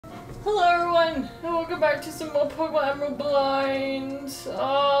Hello everyone, and welcome back to some more Pokemon Emerald Blind.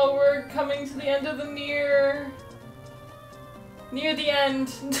 Oh, we're coming to the end of the near the end.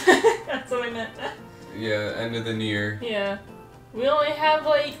 That's what I meant. Yeah, end of the near. Yeah. We only have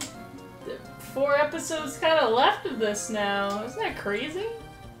like 4 episodes kind of left of this now. Isn't that crazy?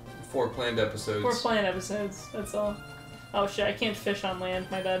 4 planned episodes. 4 planned episodes, that's all. Oh shit, I can't fish on land,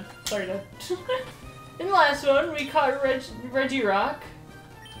 my bad. Sorry, Dad. In the last one, we caught Regirock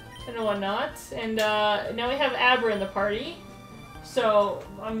and whatnot, and now we have Abra in the party. So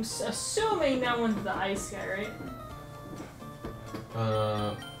I'm assuming that one's the ice guy,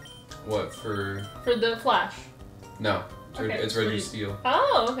 right? What for? For the Flash. No, Okay, it's Registeel.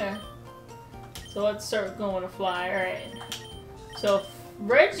 Oh, okay. So let's start going to fly. All right. So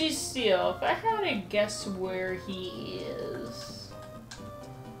Registeel, if I had to guess where he is,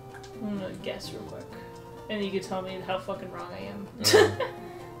 I'm gonna guess real quick, and you can tell me how fucking wrong I am.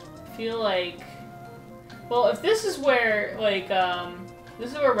 I feel like, well, if this is where, like,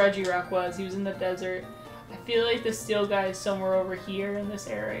 this is where Regirock was. He was in the desert. I feel like the steel guy is somewhere over here in this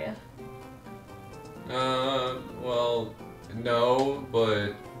area. Well, no,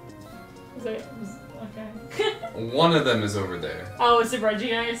 but Okay. one of them is over there. Oh, is it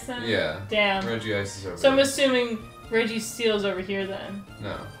Regice then? Yeah. Damn. Regice is over So I'm there. assuming Registeel's over here then.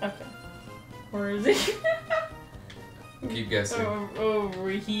 No. Okay. Where is he? Keep guessing. Over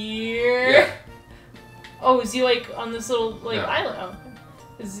here. Yeah. Oh, is he like on this little like No. island? Oh,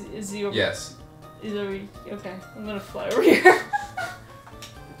 okay. Is he over? Yes. Is over? Okay, I'm gonna fly over here.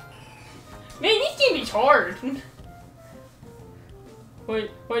 Man, these games are hard.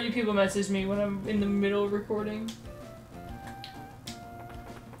 Why do people message me when I'm in the middle of recording?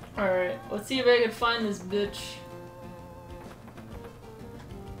 Alright, let's see if I can find this bitch.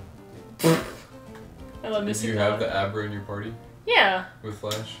 I love Did missing you have the Abra in your party Yeah. with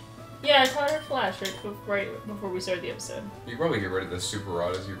Flash? Yeah, I taught her Flash right before we started the episode. You could probably get rid of the Super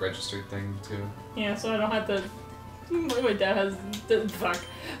Rod as your registered thing too. Yeah, so I don't have to... My dad has... Fuck.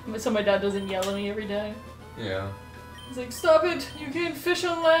 So my dad doesn't yell at me every day. Yeah. He's like, stop it! You can't fish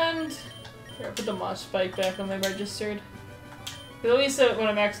on land! Here, I put the Mosh Spike back on my registered. Because at least when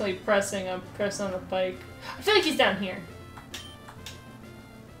I'm actually pressing, I'm pressing on the bike. I feel like he's down here.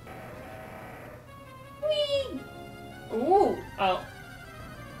 Whee! Ooh! Oh.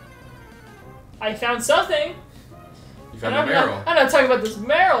 I found something! You found a Meryl. I'm not talking about this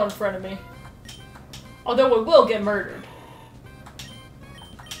Meryl in front of me. Although it will get murdered.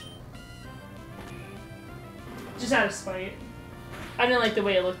 Just out of spite. I didn't like the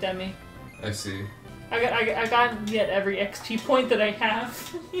way it looked at me. I see. I got yet every XP point that I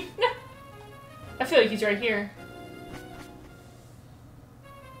have. I feel like he's right here.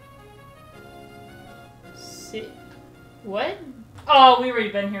 See, what? Oh, we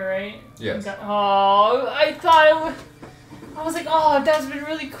already been here, right? Yes. Oh, I thought it would. I was like, oh, that's been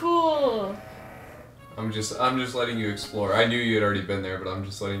really cool. I'm just letting you explore. I knew you had already been there, but I'm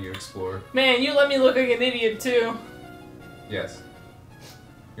just letting you explore. Man, you let me look like an idiot too. Yes.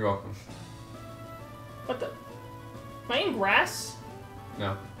 You're welcome. What the? Am I in grass?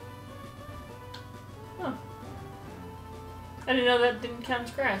 No. Huh. I didn't know that didn't count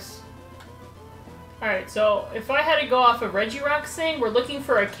as grass. Alright, so if I had to go off of Regirock's thing, we're looking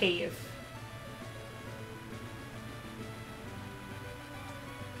for a cave.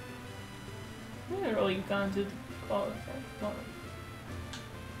 I haven't really gone to... Oh, okay.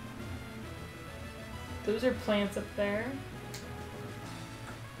 Those are plants up there.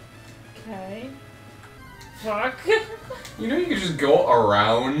 Okay. Fuck. You know you can just go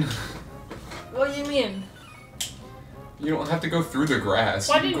around. What do you mean? You don't have to go through the grass.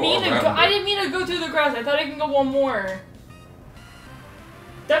 Well, I You didn't can mean go to go. around I it. didn't mean to go through the grass. I thought I can go one more.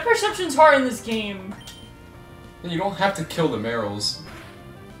 That perception's hard in this game. You don't have to kill the Meryls.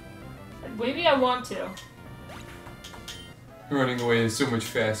 Maybe I want to. Running away is so much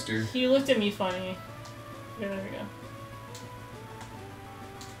faster. He looked at me funny. Okay, there we go.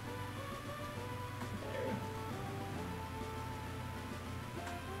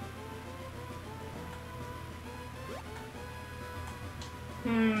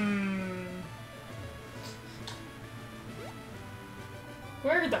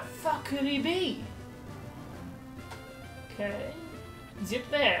 Where the fuck could he be? Okay. Zip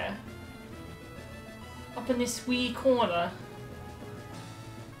there. Up in this wee corner.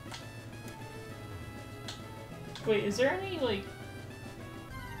 Wait, is there any, like...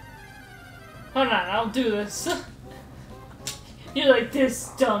 Hold on, I'll do this. You're like, this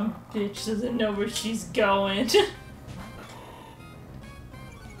dumb bitch doesn't know where she's going.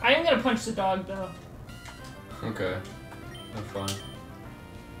 I am gonna punch the dog, though. Okay. Have fun.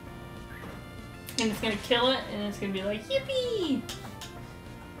 And it's gonna kill it, and it's gonna be like, yippee!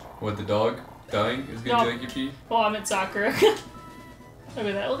 What, the dog dying is gonna be like yippee? Well, I'm at Sakura. Look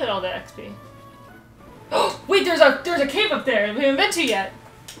at that. Look at all that XP. Oh, wait, there's a cave up there we haven't been to yet.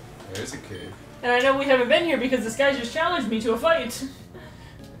 There's a cave. And I know we haven't been here because this guy just challenged me to a fight.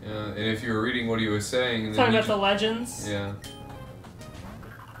 Yeah, and if you were reading what he was saying... And Talking about the legends. Yeah.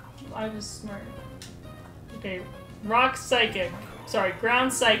 I was smart. Okay, rock psychic. Sorry,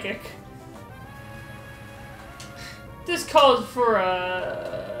 ground psychic. This calls for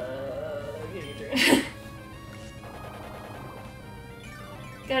a...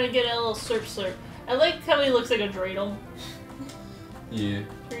 Gotta get a little slurp slurp. I like how he looks like a dreidel. Yeah.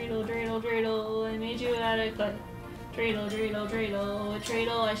 Dreidel, dreidel, dreidel, I made you out of clay. Dreidel, dreidel, dreidel, with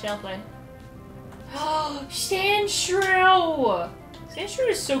dreidel I shall play. Oh, Sandshrew! Sandshrew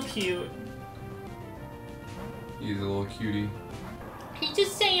is so cute. He's a little cutie. He's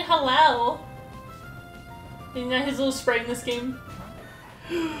just saying hello. Isn't that his little sprite in this game?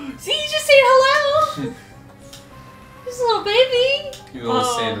 See, he's just saying hello! He's a little baby! You little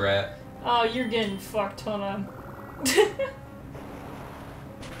sand rat. Oh, you're getting fucked, hold on.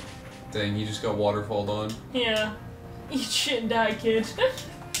 Dang, he just got waterfalled on. Yeah. Eat shit and die, kid.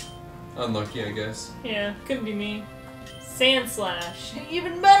 Unlucky, I guess. Yeah, couldn't be me. Sand slash.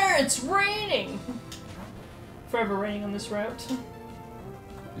 Even better, it's raining! Forever raining on this route.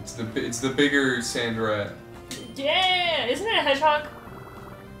 It's the bigger sand rat. Yeah! Isn't it a hedgehog?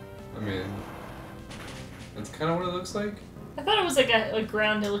 I mean, that's kind of what it looks like. I thought it was like a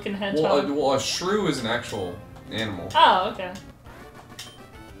grounded looking hedgehog. Well, a shrew is an actual animal. Oh, okay.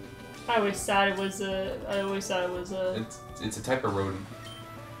 I always thought it was a. It's a type of rodent.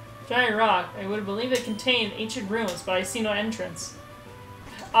 Giant rock. I would believe it contained ancient ruins, but I see no entrance.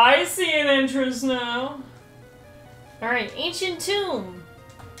 I see an entrance now. All right, ancient tomb.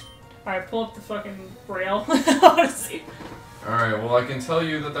 All right, pull up the fucking braille. I want to see. All right. Well, I can tell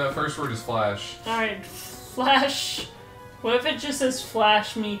you that first word is flash. All right, flash. What if it just says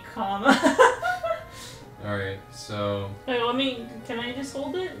flash me, comma? All right. So. Hey, let me. Can I just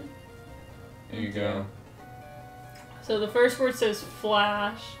hold it? There you go. So the first word says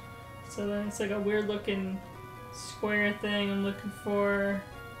flash. So then it's like a weird looking square thing. I'm looking for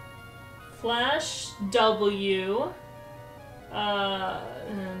flash W.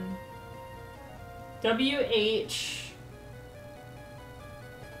 And WH.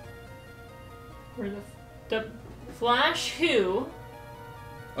 Where the flash who?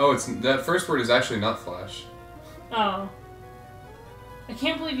 Oh, that first word is actually not flash. Oh. I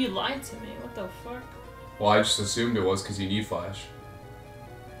can't believe you lied to me. What the fuck? Well, I just assumed it was because you need flash.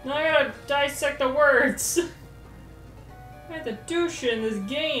 Now I gotta dissect the words. I have to do shit in this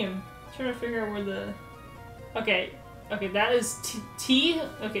game. I'm trying to figure out where the. Okay, that is T.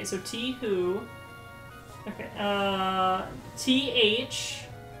 Okay, so T who. Okay, TH.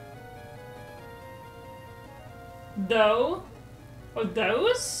 Though. Oh,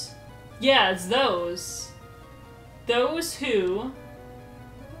 those? Yeah, it's those. Those who.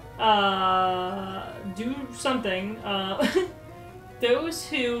 Do something. Those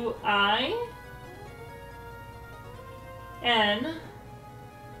who I. N.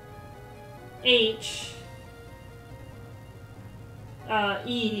 H.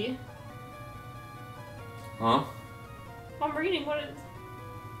 E. Huh? I'm reading what it.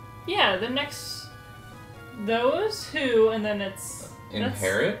 Yeah, the next. Those who, and then it's.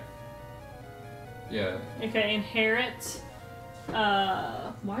 Inherit? Yeah. Okay, inherit.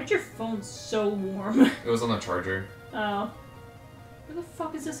 Why'd your phone so warm? It was on the charger. Oh. Where the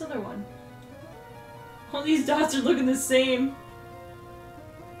fuck is this other one? All these dots are looking the same.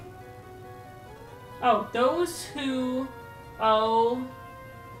 Oh, those who. Oh.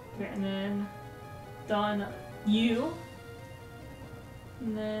 Okay, and then. Done. You.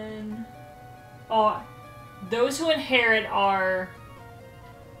 And then. Oh. Those who inherit are.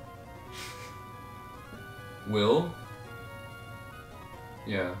 Will?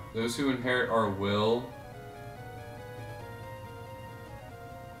 Yeah. Those who inherit are will.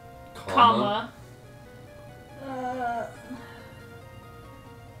 Comma.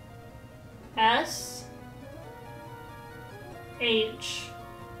 S. H.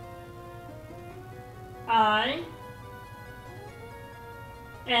 I.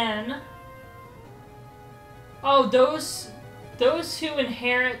 N. Oh, those who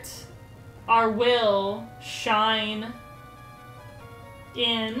inherit our will shine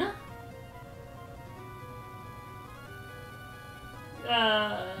in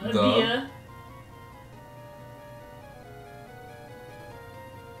via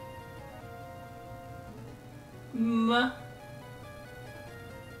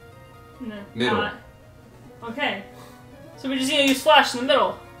No, Middle. not. Okay. So we just need to use Flash in the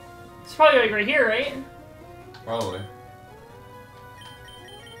middle. It's probably like right here, right? Probably.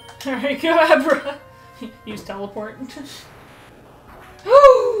 Alright, go Abra. Use teleport.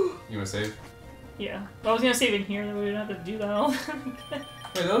 You wanna save? Yeah. I was gonna save in here, then we wouldn't have to do that all. Wait,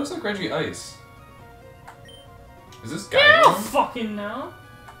 that looks like Reggie Ice. Is this guy? I don't fucking know.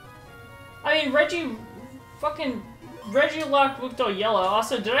 I mean, Reggie looked all yellow.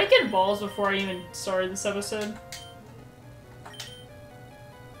 Also, did I get balls before I even started this episode?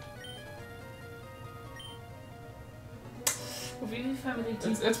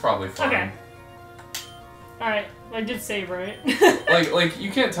 It's probably fine. Okay. Alright, I did save, right? like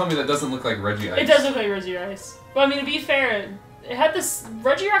you can't tell me that doesn't look like Reggie Ice. It does look like Reggie Ice. But I mean, to be fair, it had this.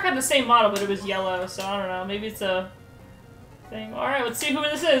 Regirock had the same model, but it was yellow, so I don't know. Maybe it's a thing. Alright, let's see who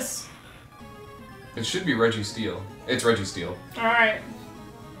this is. It should be Registeel. It's Registeel. Alright.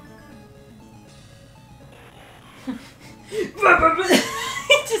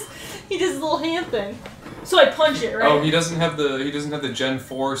 he does a little hand thing. So I punch it, right? Oh, he doesn't have the Gen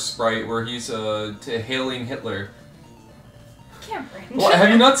 4 sprite where he's hailing Hitler. Cameron. What, have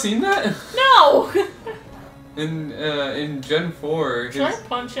you not seen that? No. In Gen 4, Should I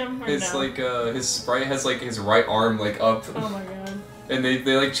punch him or his no? like his sprite has like his right arm like up. Oh my god. And they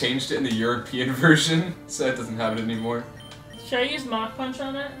like changed it in the European version, so it doesn't have it anymore. Should I use Mach Punch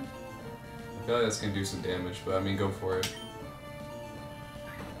on it? I feel like that's gonna do some damage, but I mean, go for it.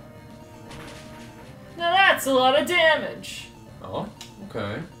 Now that's a lot of damage. Oh,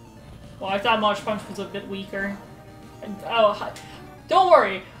 okay. Well, I thought Mach Punch was a bit weaker. Oh, don't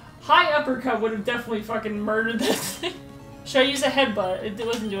worry. High Uppercut would have definitely fucking murdered this thing. Should I use a Headbutt? It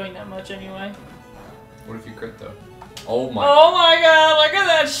wasn't doing that much anyway. What if you crit though? Oh my. Oh my god, look at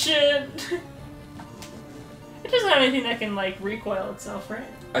that shit! It doesn't have anything that can, like, recoil itself, right?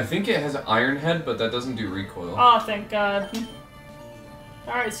 I think it has an Iron Head, but that doesn't do recoil. Oh, thank god.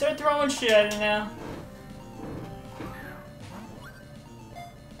 Alright, start throwing shit at it now.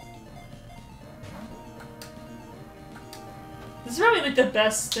 This is probably, like, the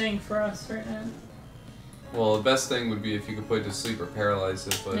best thing for us right now. Well, the best thing would be if you could put it to sleep or paralyze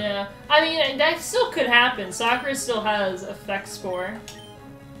it, but... Yeah. I mean, that still could happen. Sakura still has Effect Spore.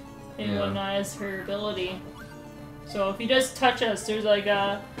 And whatnot as her ability. So if he does touch us, there's like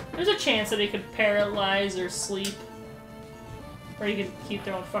there's a chance that he could paralyze or sleep. Or he could keep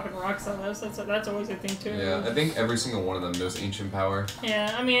throwing fucking rocks at us. That's always a thing too. Yeah, I think every single one of them knows Ancient Power.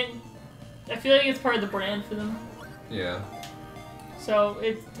 Yeah, I mean, I feel like it's part of the brand for them. Yeah. So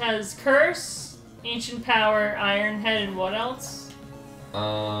it has Curse, Ancient Power, Iron Head, and what else?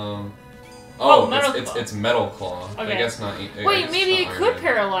 Metal Claw. It's Metal Claw. Okay. I guess not. Wait, maybe it could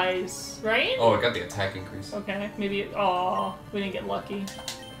paralyze, right? Oh, it got the attack increase. Okay, maybe. Oh, we didn't get lucky.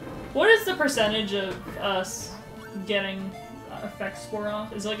 What is the percentage of us getting Effect Spore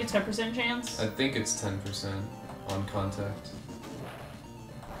off? Is it like a 10% chance? I think it's 10% on contact.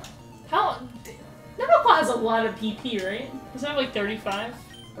 How? Metal Claw has a lot of PP, right? Is that like 35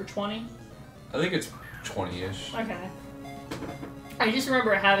 or 20? I think it's 20-ish. Okay. I just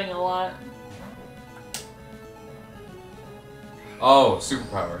remember having a lot. Oh,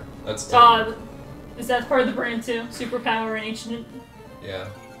 Superpower. That's is that part of the brand too? Superpower and Ancient? Yeah.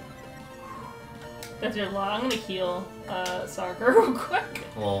 That's a lot. I'm gonna heal Sakura real quick.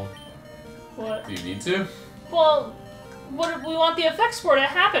 Well, What? do you need to? Well, we want the Effect Spore to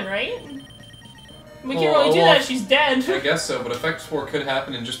happen, right? We can't really do that if she's dead. I guess so, but Effect Spore could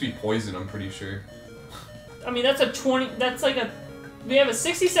happen and just be poison, I'm pretty sure. I mean, that's a 20... That's like a... We have a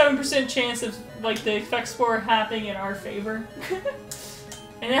 67% chance of, like, the Effect Spore happening in our favor.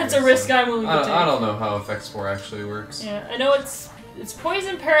 And that's a risk I'm willing to take. I don't know how Effect Spore actually works. Yeah, I know it's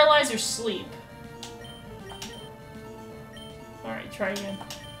poison, paralyze, or sleep. Alright, try again.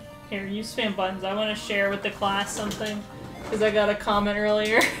 Here, you spam buttons. I want to share with the class something. Because I got a comment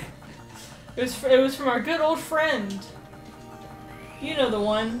earlier. It was from our good old friend. You know the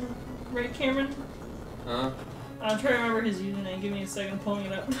one, right, Cameron? Huh? I'm trying to remember his username. Give me a second, I'm pulling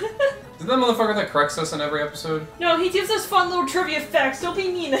it up. Is that motherfucker that corrects us in every episode? No, he gives us fun little trivia facts. Don't be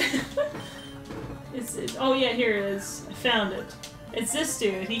mean. Oh yeah, here it is. I found it. It's this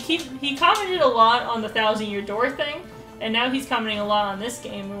dude. He commented a lot on the 1,000-year door thing, and now he's commenting a lot on this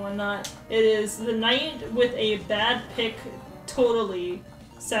game and whatnot. It is the knight with a bad pick, totally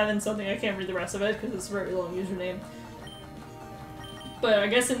 7 something. I can't read the rest of it because it's a very long username. But I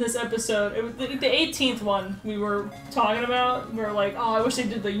guess in this episode, it was the 18th one we were talking about. We were like, oh, I wish they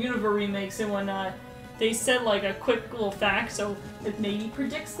did the Universe remakes and whatnot. They said like a quick little fact, so it maybe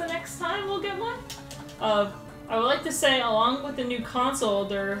predicts the next time we'll get one. I would like to say, along with the new console,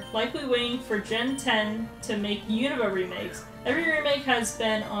 they're likely waiting for Gen 10 to make Unova remakes. Every remake has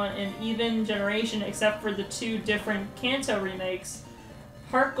been on an even generation except for the 2 different Kanto remakes.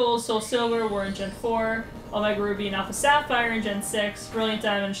 Heart Gold, Soul Silver were in Gen 4, Omega Ruby and Alpha Sapphire in Gen 6, Brilliant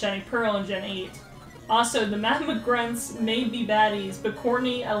Diamond and Shining Pearl in Gen 8. Also, the Magma Grunts may be baddies, but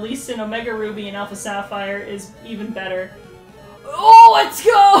Courtney, at least in Omega Ruby and Alpha Sapphire, is even better. Oh, let's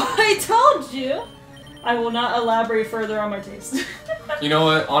go! I told you! I will not elaborate further on my taste. You know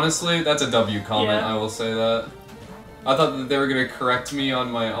what? Honestly, that's a W comment. Yeah. I will say that. I thought that they were gonna correct me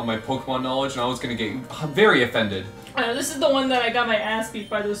on my Pokemon knowledge, and I was gonna get very offended. I know, this is the one that I got my ass beat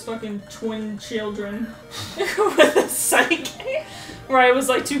by those fucking twin children with a psychic, where I was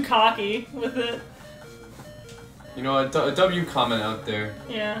like too cocky with it. You know, a W comment out there.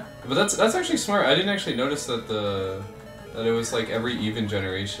 Yeah. But that's actually smart. I didn't actually notice that that it was like every even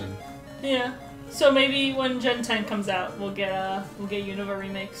generation. Yeah. So maybe when Gen 10 comes out, we'll get Unova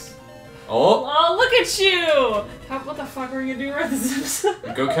remakes. Oh! Oh, look at you! What the fuck are you gonna do with this?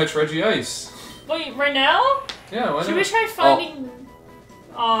 Go catch Reggie Ice. Wait, right now? Yeah, why not? Should we try finding?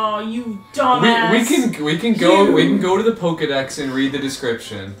 Oh, you dumbass! We can go to the Pokédex and read the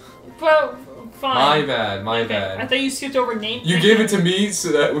description. But fine. My bad, my okay. bad. I thought you skipped over name. You gave it to me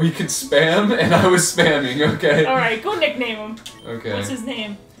so that we could spam, and I was spamming. Okay. All right, go nickname him. Okay. What's his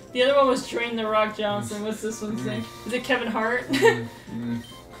name? The other one was Drain the Rock Johnson. What's this one's name? Is it Kevin Hart? No.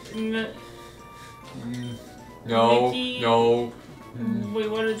 Mickey? No. Wait,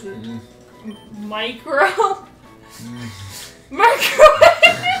 what is it? Micro? Micro?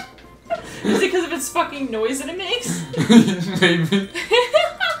 Is it because of its fucking noise that it makes? Maybe.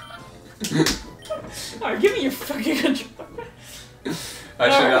 Alright, give me your fucking controller.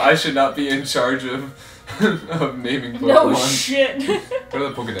 I should not be in charge of naming Pokemon. No shit. Go to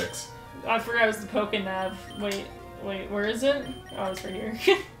the Pokédex. I forgot it was the Pokénav. Wait, where is it? Oh, it's right here.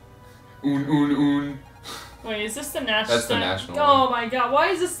 Un. Wait, is this the national? That's the national Oh one. my god, why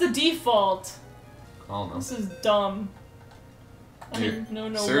is this the default? I don't know. This is dumb. I Here,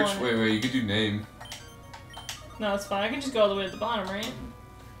 mean, no, search. one. Wait. You could do name. No, it's fine. I can just go all the way to the bottom, right?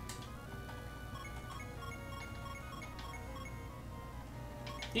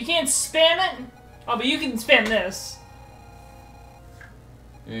 You can't spam it? Oh, but you can spam this.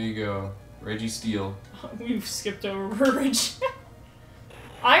 There you go. Registeel. We've skipped over Rich.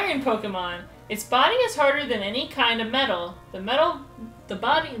 Iron Pokemon. Its body is harder than any kind of metal. The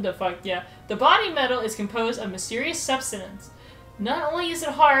body metal is composed of mysterious substance. Not only is it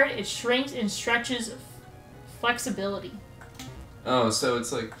hard, it shrinks and stretches flexibility. Oh, so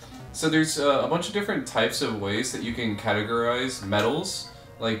it's like, so there's a bunch of different types of ways that you can categorize metals.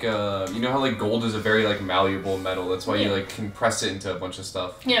 Like, you know how like gold is a very like malleable metal. That's why you like compress it into a bunch of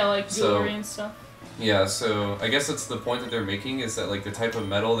stuff. Yeah, like jewelry and stuff. Yeah, so I guess that's the point that they're making, is that like the type of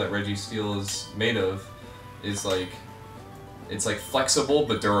metal that Registeel is made of is like, it's like flexible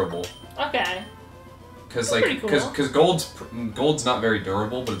but durable. Okay. Because like, because gold's not very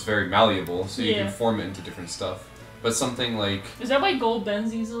durable, but it's very malleable, so you can form it into different stuff. But something like, is that why gold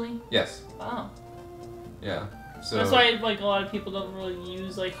bends easily? Yes. Oh. Yeah. So that's why like a lot of people don't really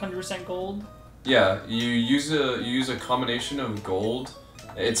use like 100% gold. Yeah, you use a combination of gold.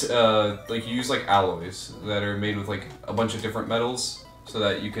 It's like you use like alloys that are made with like a bunch of different metals, so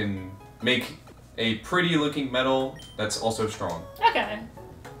that you can make a pretty looking metal that's also strong. Okay.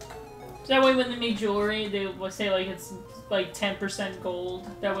 So that way when they make jewelry, they will say like it's like 10% gold.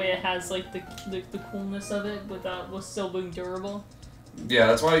 That way it has like the coolness of it without still being durable. Yeah,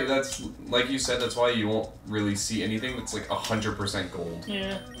 that's why, that's like you said, that's why you won't really see anything that's like 100% gold.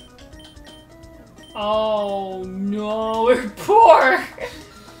 Yeah. Oh no, we're poor!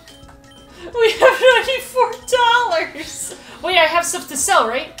 We have $94! Wait, I have stuff to sell,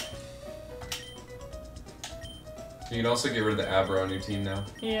 right? You can also get rid of the Abra on your team now.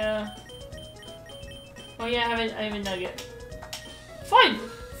 Yeah. Oh yeah, I have a nugget.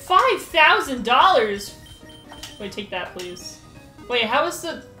 $5,000! Wait, take that, please. Wait, how is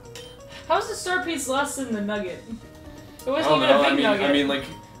the star piece less than the nugget? It wasn't even a big nugget. I mean, like,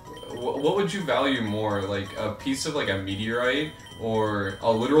 what would you value more? Like, a piece of, like, a meteorite, or a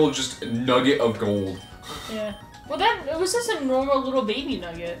literal just nugget of gold? Yeah. Well, it was just a normal little baby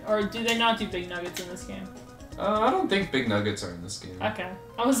nugget. Or do they not do big nuggets in this game? I don't think big nuggets are in this game. Okay.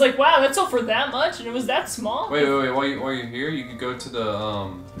 I was like, wow, that's all for that much? And it was that small? Wait. While you're here, you could go to the,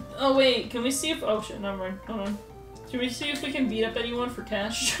 Oh, wait. Can we see if... Oh, shit. Never mind. Hold on. Should we see if we can beat up anyone for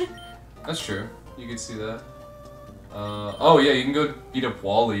cash? That's true. You could see that. Oh yeah, you can go beat up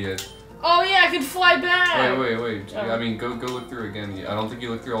Wally at... Oh yeah, I can fly back! Wait. Oh. I mean, go look through again. I don't think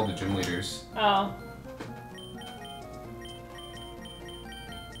you looked through all the gym leaders. Oh.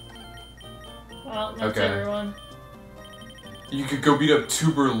 Well, that's Okay. everyone. You could go beat up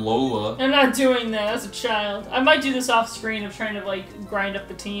Tuber Lola. I'm not doing that as a child. I might do this off screen of trying to like grind up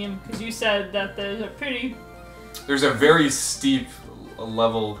the team because you said that there's a pretty. There's a very steep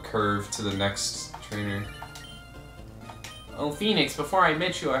level curve to the next trainer. Oh, Phoenix, before I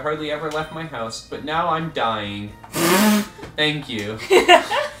met you, I hardly ever left my house, but now I'm dying. Thank you. Go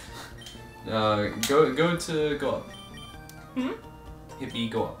up. Hmm?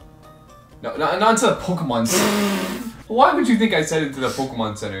 Hippie, go up. No, not to the Pokemon Center. Why would you think I said it to the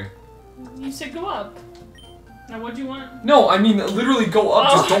Pokemon Center? You said go up. Now what do you want? No, I mean literally go up.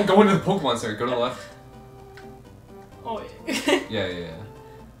 Oh. Just don't go into the Pokemon Center. Go to the left. Oh wait. Yeah.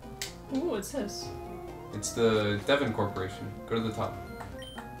 Ooh, what's this? It's the Devon Corporation. Go to the top.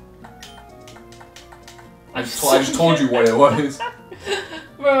 I just told you what it was.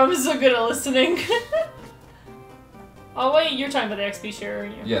 Bro, I'm so good at listening. Oh wait, you're talking about the XP share,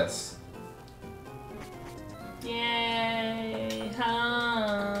 aren't you? Yes. Yay!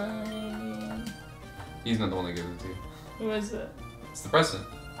 Hi. He's not the one that gives it to you. Who is it? It's the president.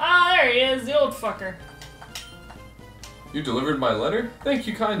 Ah, there he is, the old fucker. You delivered my letter? Thank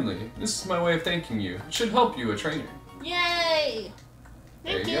you kindly. This is my way of thanking you. It should help you, a trainer. Yay!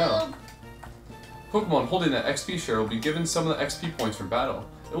 Thank There you go. Pokemon holding that XP share will be given some of the XP points for battle.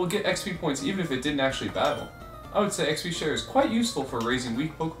 It will get XP points even if it didn't actually battle. I would say XP share is quite useful for raising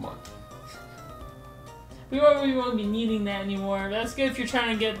weak Pokemon. We won't be needing that anymore. That's good if you're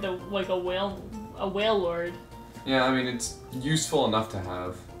trying to get the like a whale lord. Yeah, I mean it's useful enough to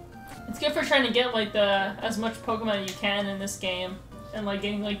have. It's good for trying to get like as much Pokemon you can in this game, and like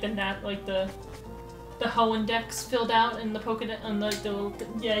getting like the Hoenn Dex filled out in the Pokédex and like the little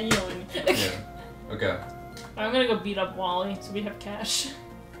yeah, you know what I mean. Yeah. Okay. I'm gonna go beat up Wally so we have cash.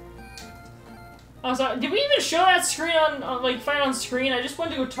 Oh, sorry. Did we even show that screen on like fight on screen? I just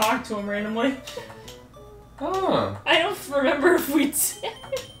wanted to go talk to him randomly. Oh. I don't remember if we did.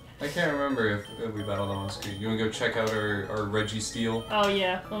 I can't remember if we battled on screen. You wanna go check out our Registeel? Oh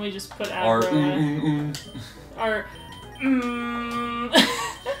yeah, let me just put Our aggro. Our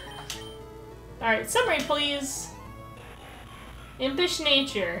Alright, summary please. Impish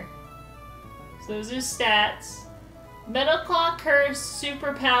nature. So those are stats. Metal Claw, Curse,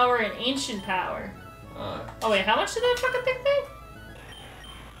 Superpower, and Ancient Power. Oh wait, how much did that fucking thing pay?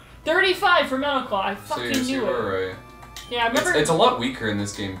 35 for Metal Claw, I fucking knew it. Right. Yeah, I remember. It's a lot weaker in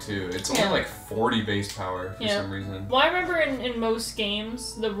this game too. It's only Yeah. like 40 base power for some reason. Well, I remember in most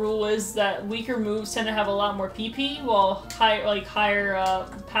games, the rule is that weaker moves tend to have a lot more PP, while higher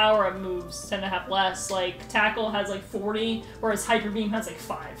power up moves tend to have less. Like Tackle has like 40, whereas Hyper Beam has like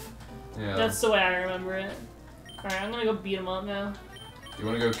 5. Yeah. That's the way I remember it. Alright, I'm gonna go beat him up now. You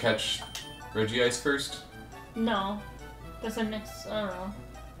wanna go catch Regice first? No. That's the next. I don't know.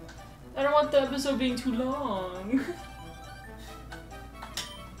 I don't want the episode being too long.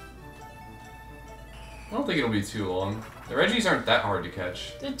 I don't think it'll be too long. The Reggies aren't that hard to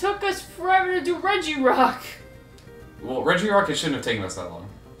catch. It took us forever to do Regirock. Well, Regirock, it shouldn't have taken us that long.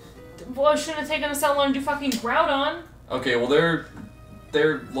 Well, it shouldn't have taken us that long to do fucking Groudon. Okay, well they're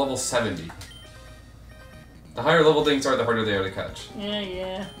level 70. The higher level things are, the harder they are to catch.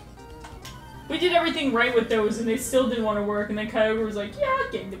 Yeah. We did everything right with those, and they still didn't want to work. And then Kyogre was like, "Yeah,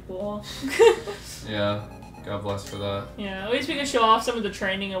 I'll get the ball." Yeah, God bless for that. Yeah, at least we can show off some of the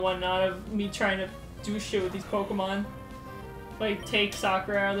training and whatnot of me trying to do shit with these Pokemon. Like, take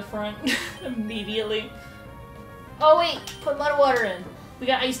Sakura out of the front immediately. Oh wait, put Mud Water in. We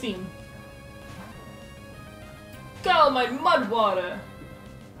got Ice Beam. Go, my Mud Water.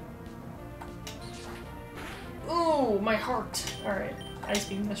 Ooh, my heart. Alright, Ice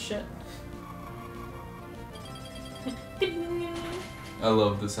Beam this shit. I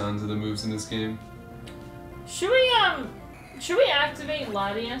love the sounds of the moves in this game. Should we activate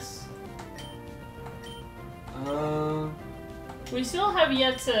Latias? We still have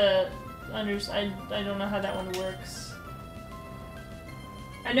yet to understand. I don't know how that one works.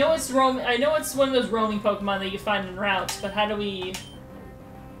 I know it's one of those roaming Pokemon that you find in routes, but how do we?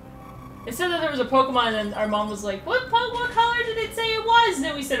 It said that there was a Pokemon, and our mom was like, "What color did it say it was?" And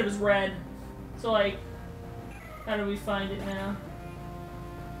then we said it was red. So like, how do we find it now?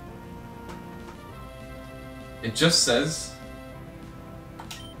 It just says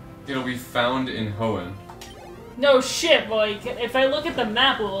it'll be found in Hoenn. No shit, but like, if I look at the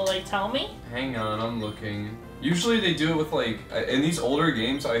map, will it like tell me? Hang on, I'm looking. Usually they do it with like, in these older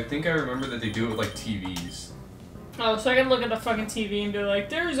games, I think I remember that they do it with like TVs. Oh, so I can look at the fucking TV and be like,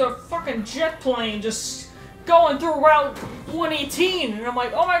 there's a fucking jet plane just going through Route 118, and I'm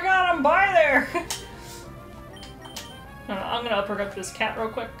like, oh my god, I'm by there! I'm gonna uppercut this cat real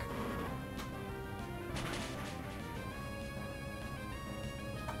quick.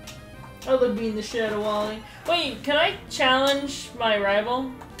 I love being the shit out of Wally. Wait, can I challenge my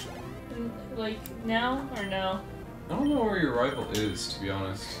rival? Like, now? Or no? I don't know where your rival is, to be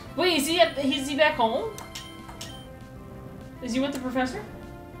honest. Wait, is he back home? Is he with the professor?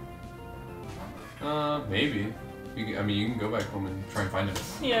 Maybe. I mean, you can go back home and try and find him.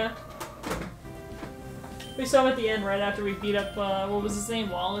 Yeah. We saw him at the end right after we beat up, what was his name?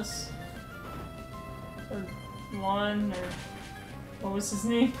 Wallace? Or Juan? Or what was his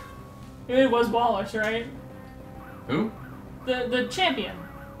name? It was Wallace, right? Who? The champion.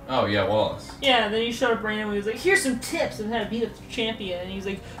 Oh, yeah, Wallace. Yeah, then he showed up randomly and he was like, here's some tips on how to beat up the champion. And he's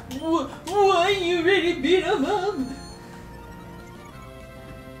like, why you ready to beat him up?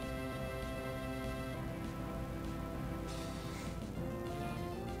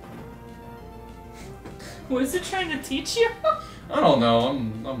 What is it trying to teach you? I don't know,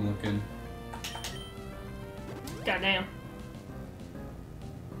 I'm looking. Goddamn.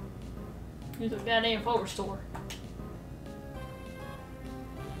 He's a goddamn photo store.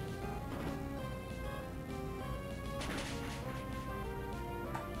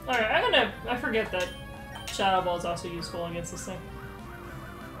 Alright, I forget that Shadow Ball is also useful against this thing.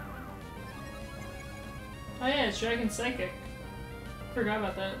 Oh yeah, it's Dragon Psychic. Forgot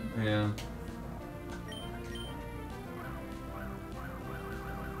about that. Yeah.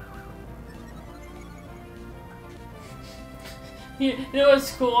 You know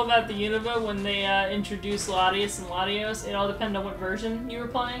what's cool about the Unova when they introduced Latios and Latios? It all depended on what version you were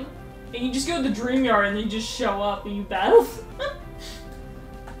playing. And you just go to the Dream Yard and they just show up and you battle.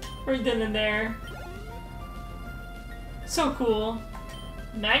 Right then and there. So cool.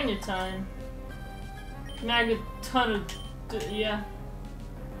 Magnetine. Magneton of... yeah.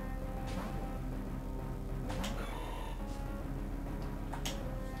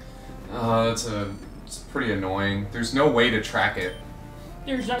 It's pretty annoying. There's no way to track it.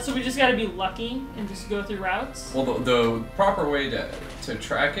 There's not, so we just gotta be lucky and just go through routes? Well, the proper way to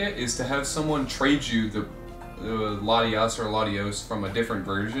track it is to have someone trade you the Latias or Latios from a different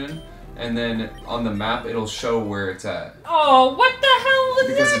version, and then on the map it'll show where it's at. Oh, what the hell was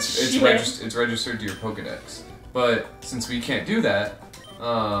because that it's registered to your Pokedex. But since we can't do that,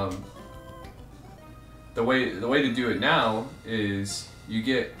 the way to do it now is you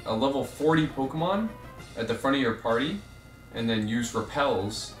get a level 40 Pokemon at the front of your party, and then use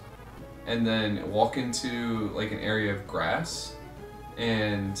repels, and then walk into like an area of grass,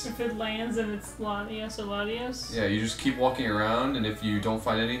 and if it lands and it's Latios or Latios? Yeah, you just keep walking around, and if you don't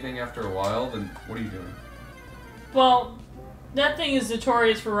find anything after a while, then what are you doing? Well, that thing is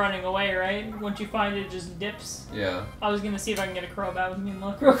notorious for running away, right? Once you find it, it just dips. Yeah. I was gonna see if I can get a Crobat with me and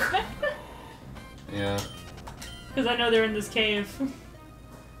look real quick. Yeah. Because I know they're in this cave.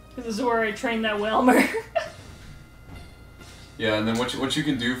 Because this is where I trained that Whelmer. Yeah, and then what you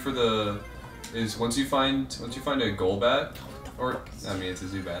can do for is once you find a Golbat, or I mean it's a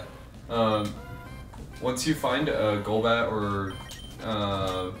Zubat. Once you find a Golbat, or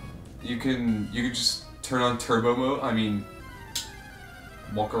you can just turn on Turbo mode. I mean,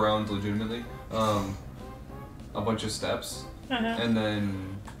 walk around legitimately, a bunch of steps, and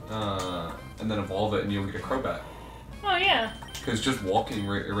then evolve it, and you'll get a Crobat. Oh yeah. Because just walking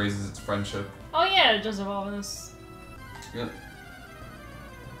raises its friendship. Oh yeah, it does evolve in this. Yeah.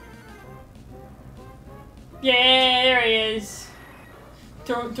 Yeah, there he is.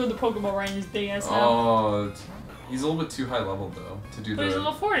 Throw the Pokeball right in his big ass mouth. Oh, he's a little bit too high level though to do but he's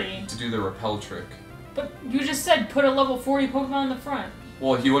level 40. To do the repel trick. But you just said put a level 40 Pokemon in the front.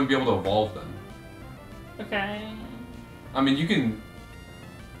 Well, he wouldn't be able to evolve them. Okay. I mean, you can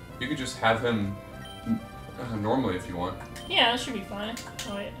just have him normally if you want. Yeah, that should be fine.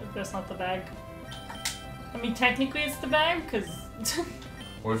 Oh wait, that's not the bag. I mean, technically it's the bag, because...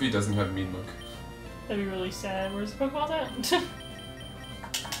 What if he doesn't have Mean Look? That'd be really sad. Where's the Pokeball at?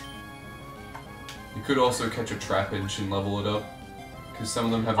 You could also catch a Trapinch and level it up. Because some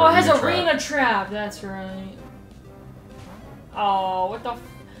of them have Arena Trap. Oh, it has Trap. Arena Trap! That's right. Oh, what the f...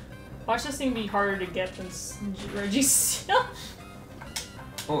 Watch this thing be harder to get than Registeel.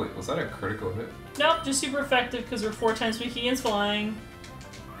 Holy, was that a critical hit? Nope, just super effective because we're 4 times weak against flying.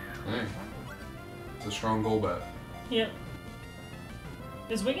 Hey. It's a strong Golbat. Yep.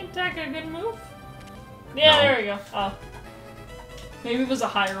 Is Wing Attack a good move? Yeah, No. there we go. Oh. Maybe it was a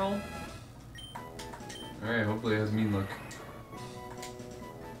high roll. Alright, hopefully it has Mean Look.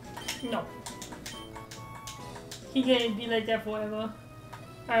 No. He can't be like that forever.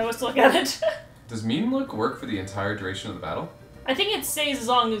 Alright, let's look at it. Does Mean Look work for the entire duration of the battle? I think it stays as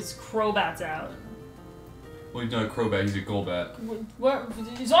long as Crobat's out. Well, he's not a Crobat, he's a Golbat.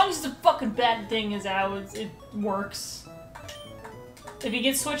 As long as the fucking bat thing is out, it works. If he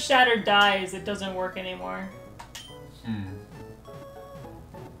gets switched out or dies, it doesn't work anymore.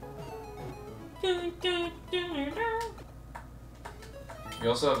 You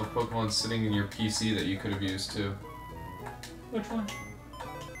also have a Pokemon sitting in your PC that you could have used too. Which one?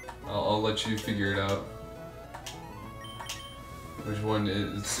 I'll let you figure it out. Which one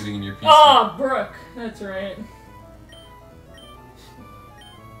is sitting in your PC? Oh, Brooke. That's right.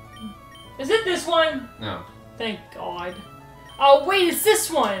 Is it this one? No. Thank God. Oh, wait, it's this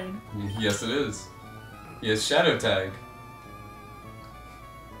one! Yes, it is. He has Shadow Tag.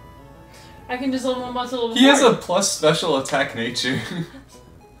 I can just level him up to level 40. He has a plus special attack nature.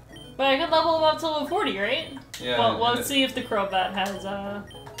 But I can level him up to level 40, right? Yeah. Well, let's see if the Crobat has a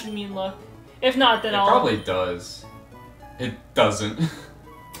mean look. If not, then it I'll... It probably does. It doesn't.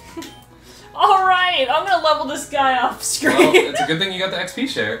 Alright, I'm gonna level this guy off screen. Well, it's a good thing you got the XP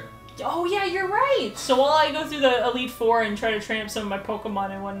share. Oh yeah, you're right! So while I go through the Elite Four and try to train up some of my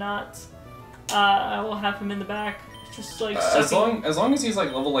Pokemon and whatnot, I will have him in the back. Just like as long as he's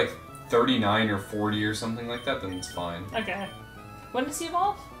like level like 39 or 40 or something like that, then it's fine. Okay. When does he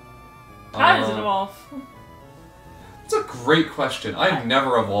evolve? How does it evolve? It's a great question. I've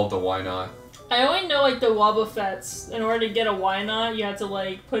never evolved a Wynot. I only know like the Wobbuffets. In order to get a Wynot, you have to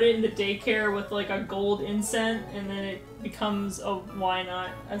like put it in the daycare with like a gold incent, and then it becomes a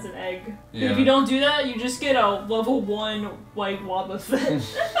Wynot as an egg. Yeah. And if you don't do that, you just get a level 1 white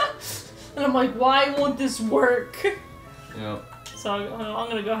Wobbuffet. And I'm like, why won't this work? Yeah. So I'm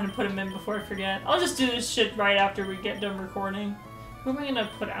gonna go ahead and put him in before I forget. I'll just do this shit right after we get done recording. Who am I gonna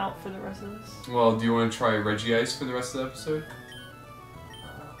put out for the rest of this? Well, do you want to try Regice for the rest of the episode?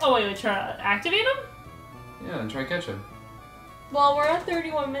 Oh wait, try to activate him? Yeah, and try catch him. Well, we're at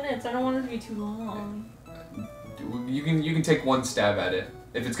 31 minutes. I don't want it to be too long. You can take one stab at it.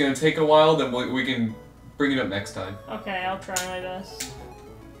 If it's gonna take a while, then we can bring it up next time. Okay, I'll try my best.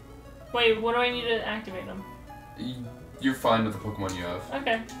 Wait, what do I need to activate him? You're fine with the Pokemon you have.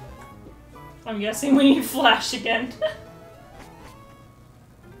 Okay. I'm guessing we need Flash again.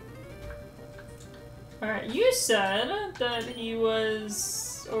 Alright, you said that he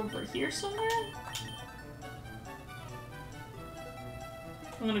was over here somewhere?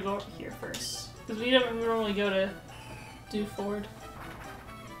 I'm gonna go over here first. Because we don't normally go to do forward.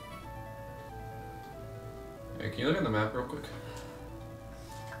 Hey, can you look at the map real quick?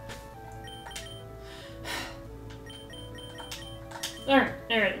 Alright,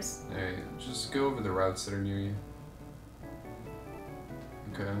 there it is. Alright, just go over the routes that are near you.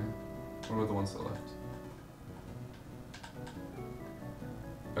 Okay. What about the ones to the left?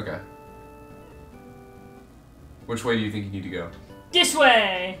 Okay. Which way do you think you need to go? This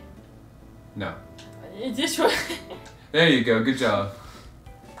way! No. This way. There you go, good job.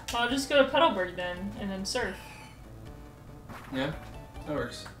 I'll just go to Petalburg then, and then surf. Yeah, that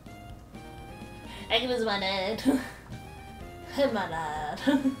works. I can lose my dad. My dad.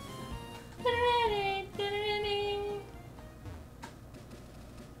 I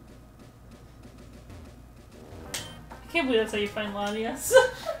can't believe that's how you find Latias.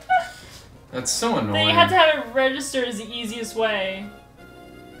 That's so annoying. Then you have to have it register as the easiest way.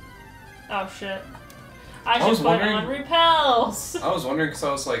 Oh shit. I should put on repels! I was wondering because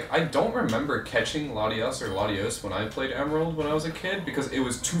I was like, I don't remember catching Latias or Latios when I played Emerald when I was a kid because it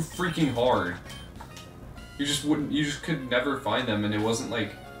was too freaking hard. You just could never find them, and it wasn't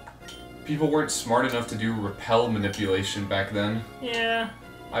like people weren't smart enough to do repel manipulation back then. Yeah.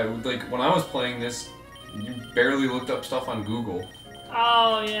 Like when I was playing this, you barely looked up stuff on Google.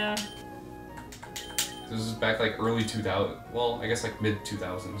 Oh yeah. This was back like early 2000. Well, I guess like mid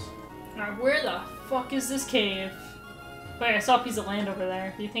 2000s. Alright, where the fuck is this cave? Wait, I saw a piece of land over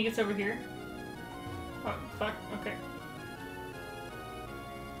there. Do you think it's over here? Oh, fuck. Okay.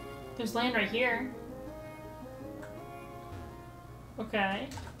 There's land right here. Okay.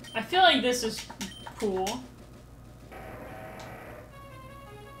 I feel like this is cool.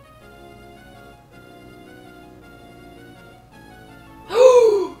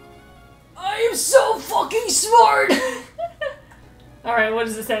 I am so fucking smart! Alright, what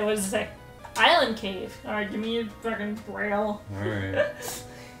does it say? What does it say? Island cave. Alright, give me your fucking braille. Alright.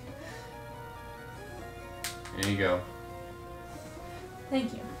 There you go.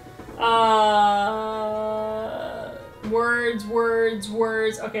 Thank you.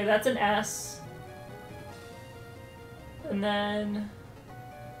 Words. Okay, that's an S. And then...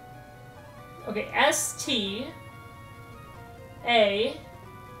 Okay, S-T... A...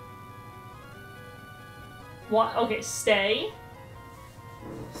 What? Okay, stay.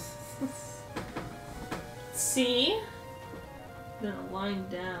 C. Then a line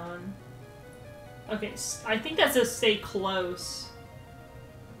down. Okay, I think that says stay close.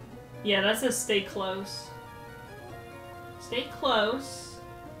 Yeah, that says stay close. Stay close.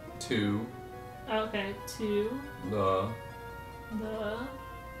 To. Okay, to. The.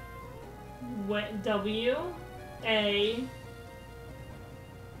 W. A.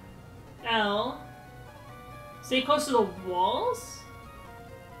 L. Stay close to the walls?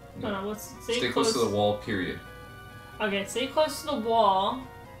 No. Oh, no, what's... Stay close to the wall, period. Okay, stay close to the wall.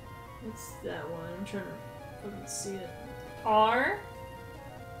 What's that one? I'm trying to fucking see it. R.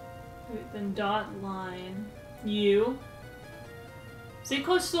 Wait, then dot line. U. Stay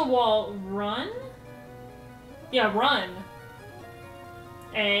close to the wall. Run? Yeah, run.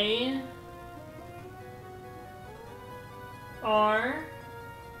 A. R.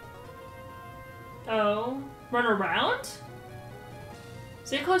 O. Run around?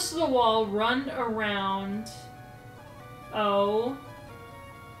 Stay close to the wall. Run around. O.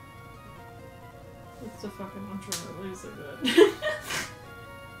 What's the fucking... I'm trying to lose it.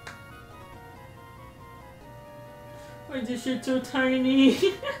 Why is this shit so tiny?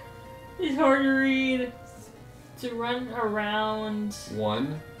 It's hard to read. To run around...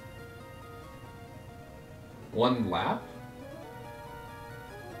 One lap?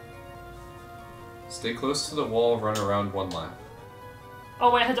 Stay close to the wall, run around 1 lap.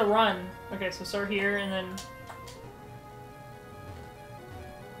 Oh wait, I had to run. Okay, so start here and then...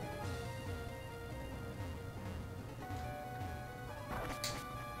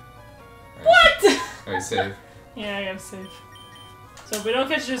 What?! Alright, save. Yeah, I gotta save. So if we don't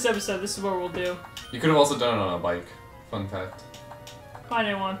catch this episode, this is what we'll do. You could have also done it on a bike. Fun fact. I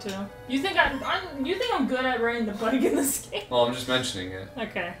didn't want to. You think I'm good at riding the bike in this game? Well, I'm just mentioning it.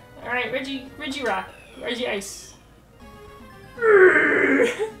 Okay. Alright, Reggie Rock. Reggie Ice.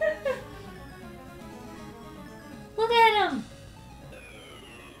 Look at him!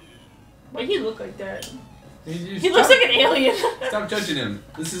 Why he look like that? He looks like an alien. Stop judging him.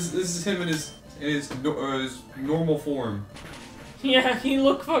 This is him in his normal form. Yeah, he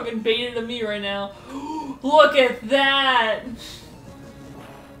look fucking baited to me right now. Look at that!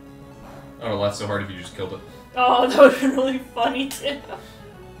 Oh, that's so hard if you just killed it. Oh, that would've been really funny too.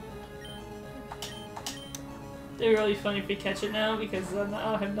 It'd be really funny if we catch it now because then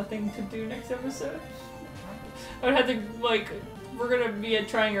I'll have nothing to do next episode. I would have to, like, we're gonna be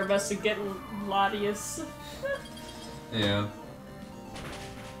trying our best to get Latias. Yeah.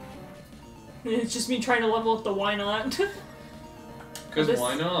 It's just me trying to level up the why not. Because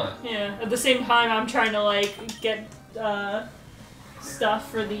why not? Yeah, at the same time I'm trying to, like, get, stuff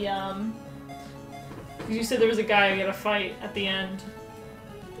for the, you said there was a guy I gotta fight at the end.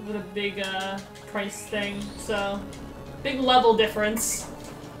 With a big, price thing, so... Big level difference.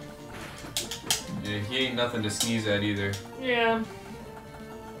 Yeah, he ain't nothing to sneeze at either. Yeah.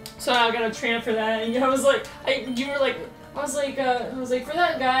 So I gotta transfer that, and I was like, I was like, for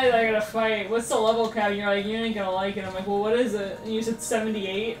that guy that I gotta fight, what's the level cap? And you're like, you ain't gonna like it. I'm like, well, what is it? And you said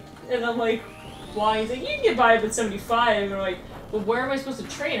 78, and I'm like, why? He's like, you can get by with 75, and I'm like, well, where am I supposed to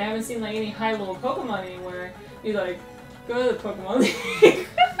train? I haven't seen, like, any high-level Pokemon anywhere. He's like, go to the Pokemon League.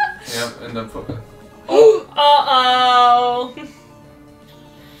 Yep, and the Pokemon. Uh-oh!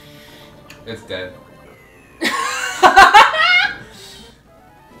 It's dead.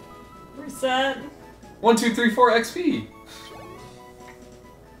 Reset. 1, 2, 3, 4 XP.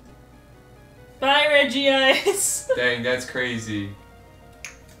 Bye, Reggie Ice. Dang, that's crazy.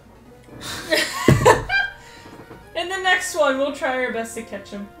 In the next one, we'll try our best to catch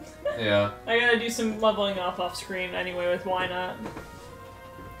him. Yeah. I gotta do some leveling off screen anyway with why not.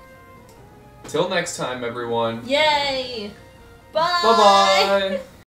 Till next time, everyone. Yay! Bye! Bye-bye!